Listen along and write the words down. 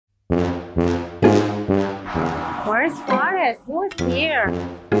Where's Forrest? Who is here?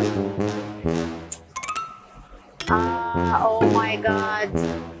 Oh my God.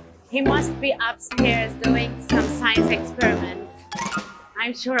 He must be upstairs doing some science experiments.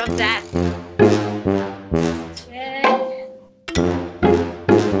 I'm sure of that.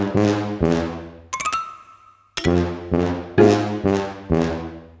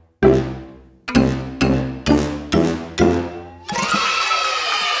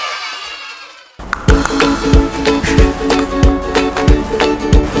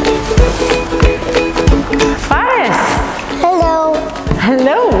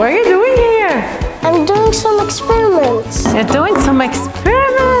 Hello, what are you doing here? I'm doing some experiments. You're doing some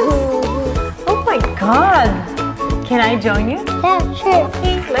experiments? Oh my God. Can I join you? Yeah, sure.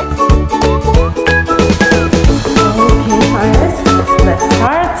 Okay, let's. Okay, Forrest, let's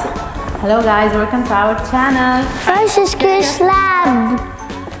start. Hello guys, welcome to our channel. Forrest's Curious Lab.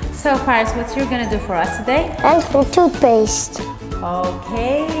 So Forrest, what you're gonna do for us today? And some toothpaste.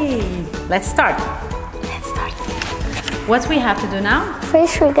 Okay, let's start. What we have to do now?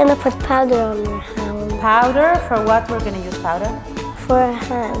 First, we're gonna put powder on our hands. Powder? For what we're gonna use powder? For our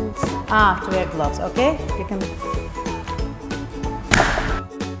hands. To wear gloves, okay? You can.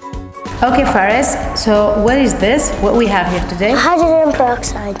 Okay, Forrest, so what is this? What we have here today? Hydrogen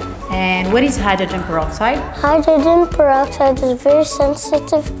peroxide. And what is hydrogen peroxide? Hydrogen peroxide is a very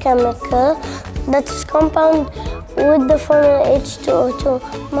sensitive chemical that is compound with the formula H2O2.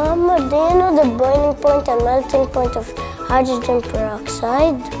 Mama, do you know the boiling point and melting point of hydrogen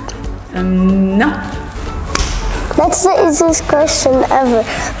peroxide? No. That's the easiest question ever.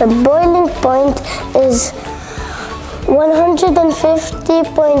 The boiling point is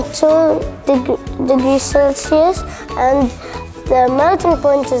 150.2 degrees Celsius and the melting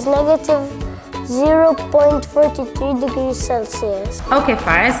point is negative 0.43 degrees Celsius. Okay,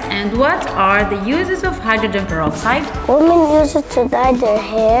 Forrest, and what are the uses of hydrogen peroxide? Women use it to dye their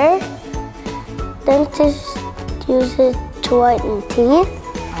hair. Dentists use it to whiten teeth.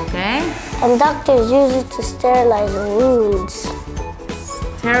 Okay. And doctors use it to sterilize wounds.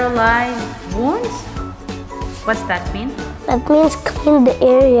 Sterilize wounds? What's that mean? That means clean the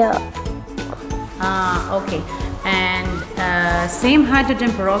area. Okay. And same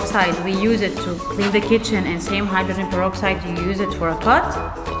hydrogen peroxide, we use it to clean the kitchen, and same hydrogen peroxide, you use it for a cut?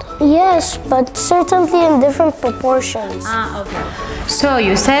 Yes, but certainly in different proportions. Okay. So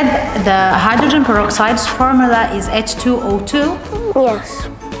you said the hydrogen peroxide's formula is H2O2? Yes.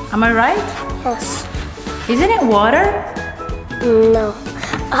 Am I right? Yes. Isn't it water? No.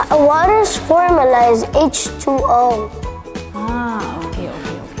 Water's formula is H2O. Okay.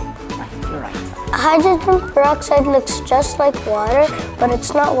 Right, you're right. Hydrogen peroxide looks just like water, but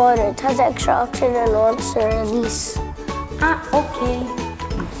it's not water. It has extra oxygen once they release. Okay.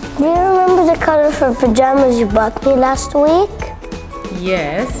 Do you remember the color for pajamas you bought me last week?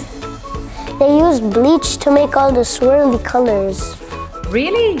 Yes. They used bleach to make all the swirly colors.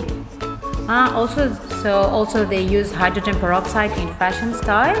 Really? Also they use hydrogen peroxide in fashion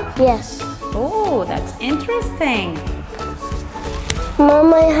style? Yes. Oh, that's interesting.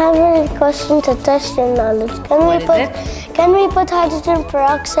 Mom, I have a question to test your knowledge. Can we put hydrogen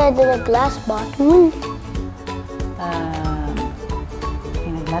peroxide in a glass bottle?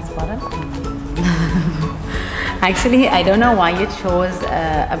 In a glass bottle? Actually, I don't know why you chose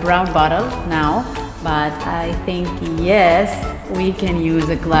a brown bottle now, but I think yes, we can use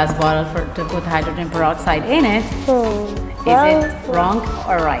a glass bottle to put hydrogen peroxide in it. Is it wrong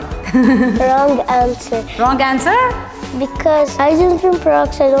or right? Wrong answer. Wrong answer? Because hydrogen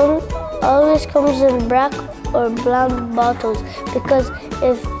peroxide always comes in black or brown bottles. Because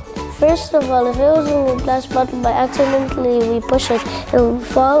first of all, if it was in a glass bottle by accidentally we push it, it will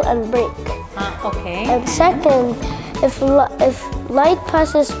fall and break. Okay. And second, if light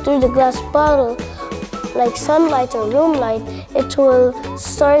passes through the glass bottle, like sunlight or room light, it will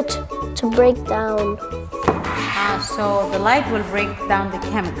start to break down. So the light will break down the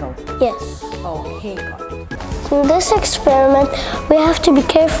chemical? Yes. Okay, got it. In this experiment, we have to be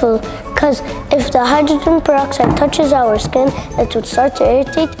careful because if the hydrogen peroxide touches our skin, it would start to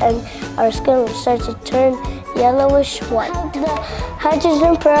irritate and our skin will start to turn yellowish white. The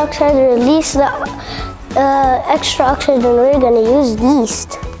hydrogen peroxide releases the extra oxygen. We're going to use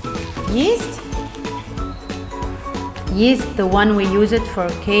yeast. Yeast? Yeast, the one we use it for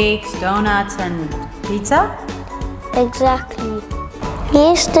cakes, donuts, and pizza? Exactly.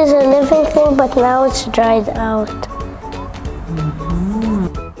 Yeast is a living thing, but now it's dried out.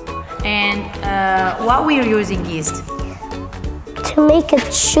 And what we're using yeast? To make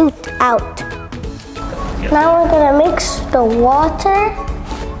it shoot out. Now we're gonna mix the water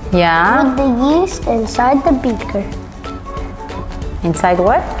Yeah. Put the yeast inside the beaker. Inside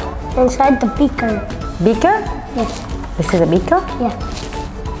what? Inside the beaker. Beaker? Yes. This is a beaker? Yeah.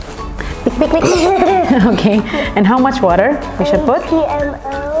 Okay. And how much water we should put? 80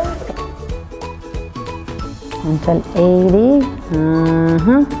 ml. Until 80.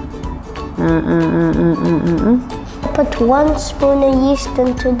 Put 1 spoon of yeast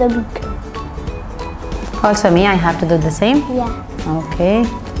into the beaker. Also me, I have to do the same? Yeah. Okay.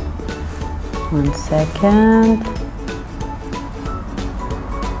 1 second.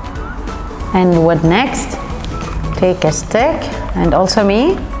 And what next? Take a stick. And also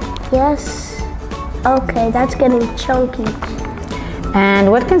me? Yes. Okay, that's getting chunky.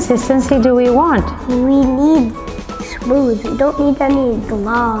 And what consistency do we want? We need smooth. We don't need any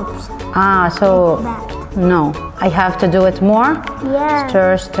globs. So That. no, I have to do it more? Yeah.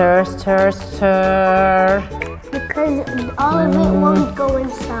 Stir, stir, stir, stir. Because all of it won't go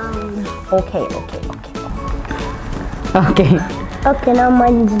inside. Okay. Okay. Okay, now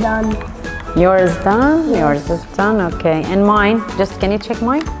mine's done. Yours done? Yes. Yours is done, okay. And mine, just can you check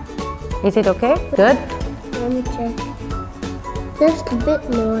mine? Is it okay? Good? Let me check. Just a bit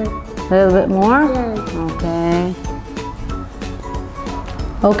more. A little bit more? Yeah. Okay.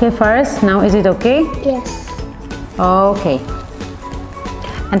 Okay, Faris, now is it okay? Yes. Okay.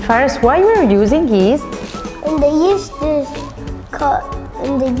 And Faris, why we're using yeast? In the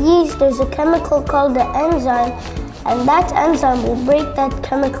yeast there's a chemical called the enzyme, and that enzyme will break that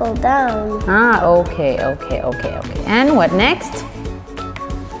chemical down. Okay. And what next?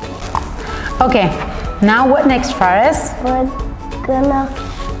 Okay, now what next, Faris? We're gonna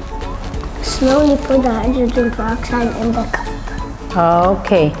slowly put the hydrogen peroxide in the cup.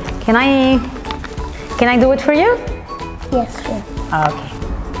 Okay. Can I do it for you? Yes, sir. Okay.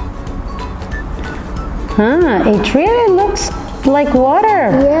 It really looks like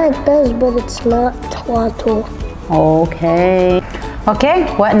water. Yeah, it does, but it's not water. Okay. Okay,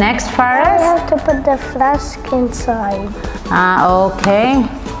 what next, I Faris? have to put the flask inside. Okay.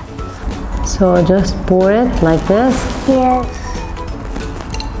 So just pour it like this. Yes.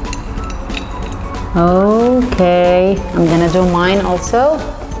 Okay, I'm gonna do mine also.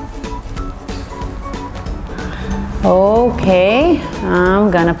 Okay, I'm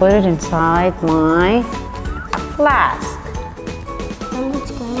gonna put it inside my flask. And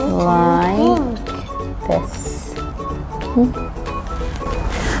it's gonna Like turn pink. this.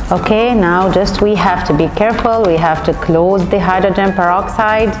 Okay, now just we have to be careful. We have to close the hydrogen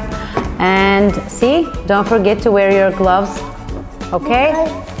peroxide. And see, don't forget to wear your gloves. Okay?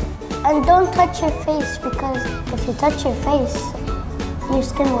 And don't touch your face, because if you touch your face, your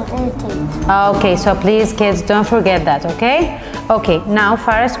skin will irritate. Okay, so please kids, don't forget that, okay? Okay, now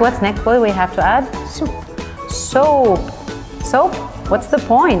Faris, what's next? What do we have to add? Soup. Soap. Soap? What's the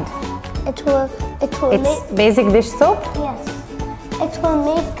point? It will It's make, basic dish soap? yes. It will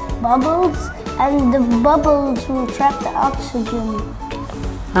make bubbles, and the bubbles will trap the oxygen.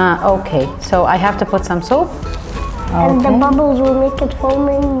 Okay, so I have to put some soap? And the Okay. bubbles will make it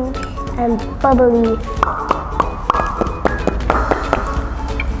foaming and bubbly.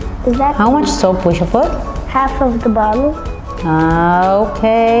 Is that How much soap we should put? half of the bottle?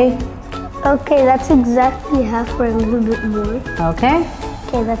 Okay. Okay, that's exactly half, or a little bit more. Okay.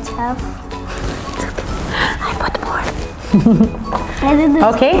 Okay, that's half. I put more. And then this-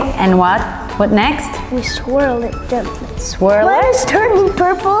 Okay, and what? What next? we swirl it gently. Swirl Mine it? is turning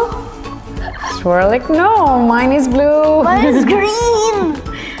purple. Swirl it? No, mine is blue. Mine is green.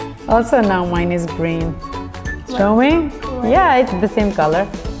 Also now mine is green. Show me? Yeah, it's the same color.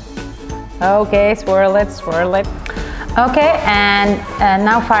 Okay, swirl it, swirl it. Okay, and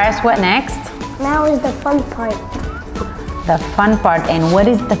now Faris, what next? Now is the fun part. The fun part. And what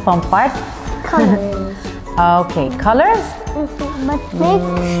is the fun part? Colors. Okay, colors? But make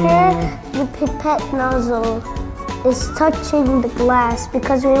sure the pipette nozzle is touching the glass,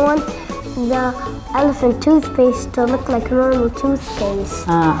 because we want the elephant toothpaste to look like normal toothpaste.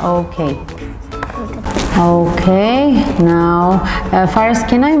 Okay. Okay, now Faris,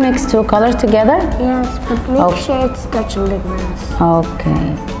 can I mix two colors together? Yes, but make Okay. sure it's touching the glass.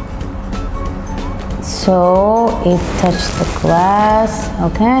 Okay. So it touched the glass.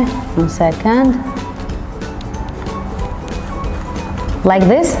 Okay, 1 second. Like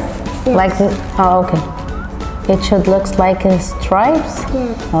this? Yes. Like this? Oh, okay. It should look like a stripes.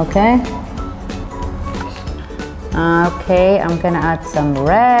 Yes. Okay. Okay, I'm gonna add some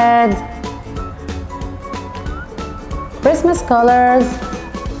red. Christmas colors.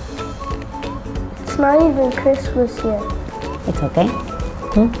 It's not even Christmas yet. It's okay.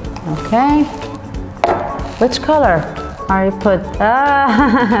 Okay. Which color? Hurry, put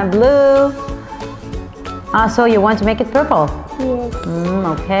blue. So you want to make it purple? Yes.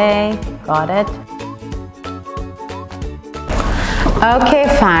 Okay, got it. Okay,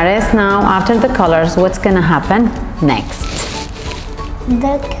 Faris, now after the colors, what's gonna happen next?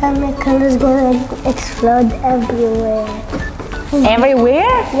 The chemical is gonna explode everywhere.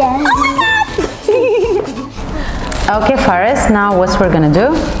 Everywhere? Yes. Okay, Faris, now what's we're gonna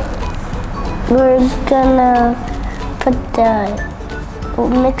do? We're gonna put the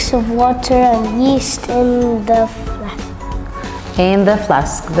mix of water and yeast in the flask. In the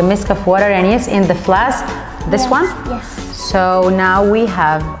flask. The mix of water and yeast in the flask. This one? Yes. So now we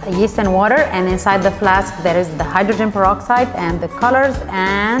have yeast and water, and inside the flask there is the hydrogen peroxide and the colors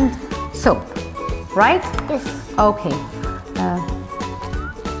and soap, right? Yes. Okay.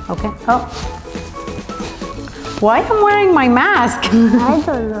 Okay. Oh. Why I'm wearing my mask? I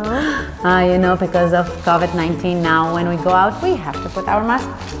don't know. You know, because of COVID-19 now when we go out we have to put our mask.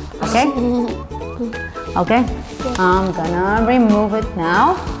 Okay? Okay. I'm gonna remove it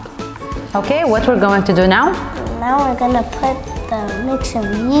now. Okay, what we're going to do now? Now we're gonna put the mix of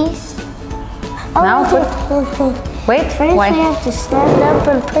yeast. Now wait, First why? we have to stand up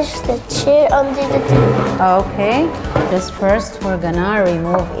and push the chair under the table. Okay, just first we're gonna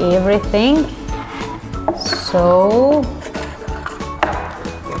remove everything. So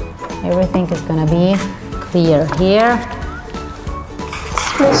everything is gonna be clear here.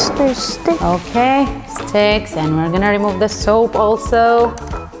 Mr. Stick. Okay, sticks, and we're gonna remove the soap also.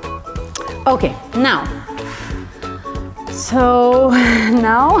 Okay, now. So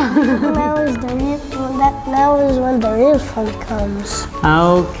now. Now is when the real fun comes.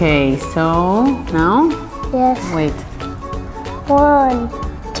 Okay, so now. Yes. Wait. 1,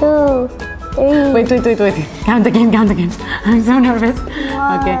 2, 3. Wait. Count again. I'm so nervous.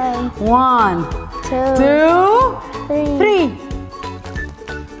 Okay. 1, 2, 3.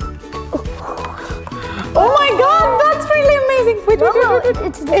 Oh my God, that's really amazing. Wait.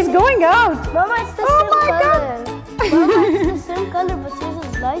 It's going out. Mama, it's the same color. Mama, it's the same color, but yours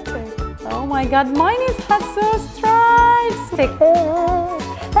is lighter. Oh my God, mine has so stripes.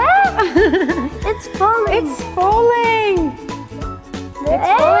 It's falling. It's falling. It's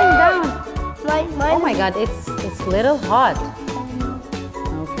falling down. Mine Oh my God, it's little hot.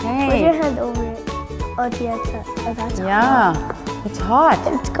 Put your Okay. hand over it. Oh, that's Yeah, it's hot.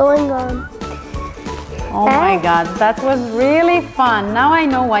 It's going on. Oh my God, that was really fun. Now I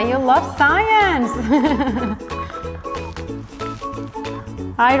know why you love science.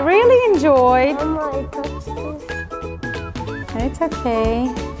 I really enjoyed. Mama, I touched this. It's okay.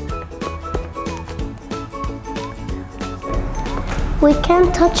 We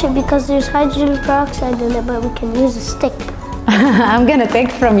can't touch it because there's hydrogen peroxide in it, but we can use a stick. I'm gonna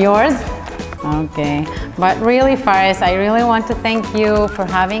take from yours. Okay, but really, Faris, I really want to thank you for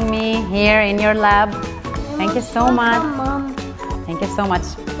having me here in your lab. Thank you so much. Mom. Thank you so much.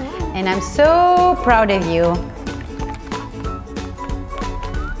 And I'm so proud of you.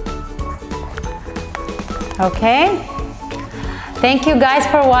 Okay. Thank you guys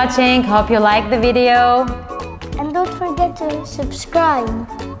for watching. Hope you liked the video. And don't forget to subscribe.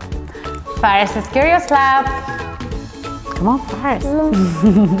 Faris' Curious Lab. Come on, Faris.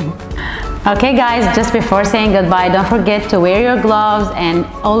 Okay guys, just before saying goodbye, don't forget to wear your gloves and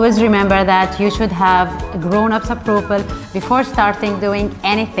always remember that you should have grown-ups approval before starting doing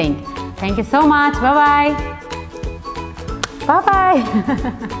anything. Thank you so much. Bye-bye. Bye-bye.